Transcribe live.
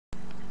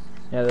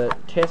Now the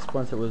test,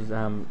 once it was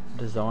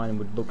designed,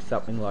 would look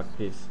something like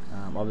this.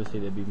 Obviously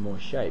there'd be more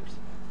shapes,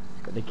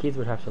 but the kids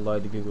would have to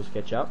load the Google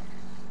Sketchup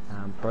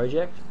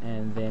project,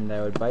 and then they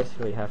would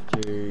basically have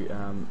to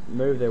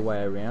move their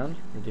way around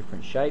the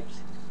different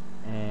shapes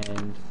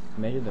and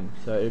measure them.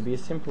 So it would be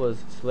as simple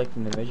as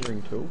selecting the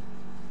measuring tool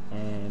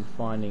and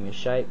finding a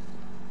shape,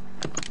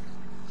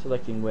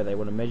 selecting where they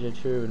want to measure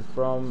to and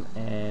from,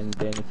 and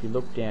then if you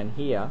look down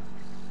here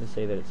you'll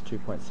see that it's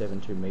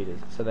 2.72 meters.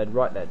 So they'd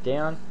write that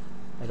down,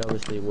 they'd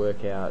obviously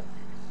work out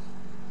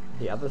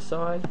the other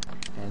side,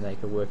 and they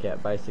could work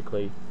out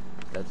basically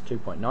that's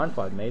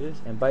 2.95 meters,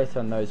 and based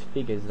on those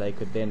figures they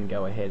could then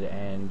go ahead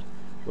and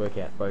work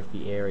out both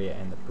the area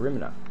and the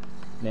perimeter.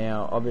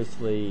 Now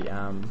obviously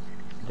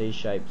these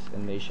shapes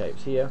and these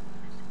shapes here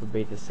would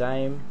be the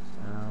same.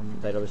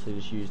 They'd obviously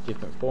just use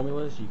different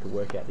formulas. You could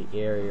work out the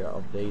area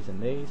of these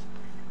and these.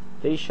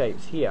 These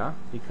shapes here,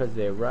 because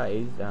they're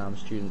raised,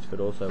 students could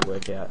also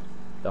work out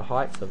the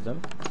heights of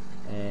them,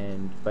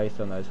 and based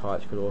on those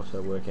heights could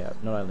also work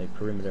out not only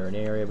perimeter and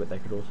area, but they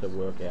could also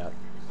work out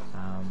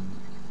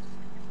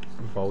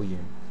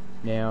volume.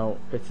 Now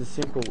it's as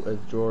simple as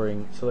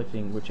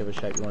selecting whichever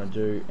shape you want to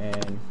do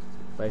and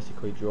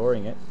basically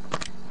drawing it,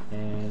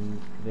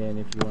 and then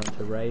if you wanted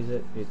to raise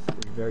it, it's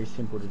very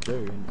simple to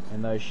do,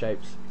 and those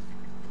shapes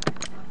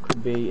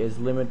could be as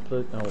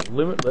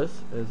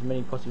limitless as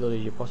many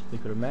possibilities you possibly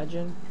could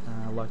imagine,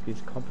 like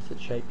this composite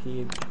shape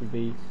here, which would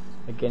be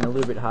again a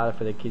little bit harder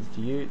for the kids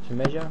to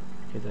measure,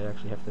 because they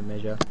actually have to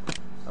measure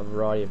a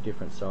variety of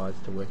different sides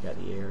to work out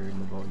the area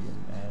and the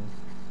volume. And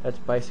that's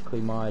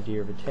basically my idea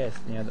of a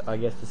test. Now I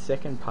guess the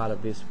second part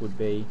of this would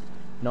be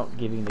not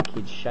giving the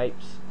kids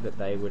shapes that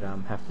they would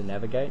have to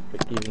navigate,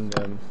 but giving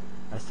them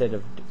a set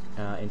of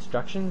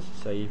instructions.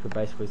 So you could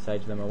basically say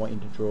to them, I want you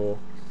to draw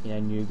in a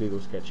new Google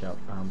SketchUp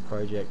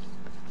project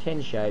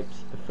 10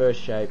 shapes. The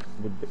first shape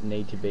would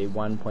need to be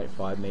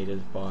 1.5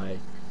 meters by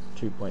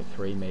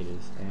 2.3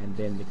 meters, and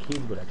then the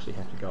kids would actually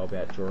have to go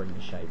about drawing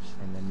the shapes,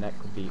 and then that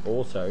could be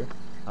also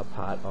a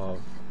part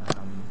of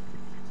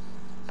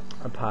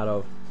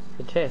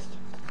the test.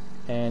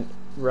 And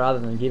rather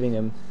than giving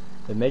them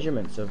the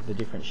measurements of the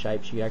different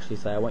shapes, you actually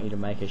say, I want you to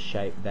make a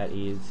shape that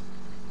is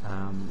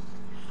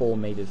 4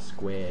 meters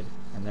squared,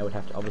 and they would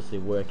have to obviously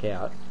work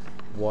out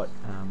what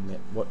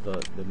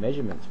the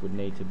measurements would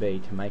need to be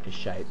to make a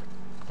shape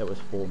that was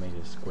 4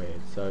 meters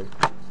squared. So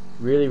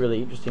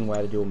really interesting way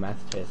to do a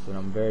maths test, and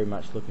I'm very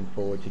much looking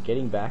forward to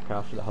getting back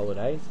after the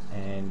holidays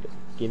and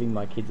giving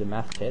my kids a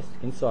maths test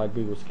inside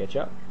Google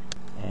SketchUp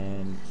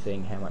and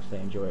seeing how much they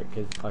enjoy it,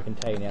 because I can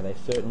tell you now they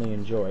certainly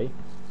enjoy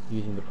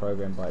using the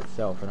program by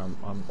itself, and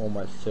I'm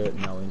almost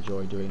certain they'll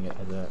enjoy doing it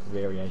as a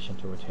variation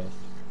to a test.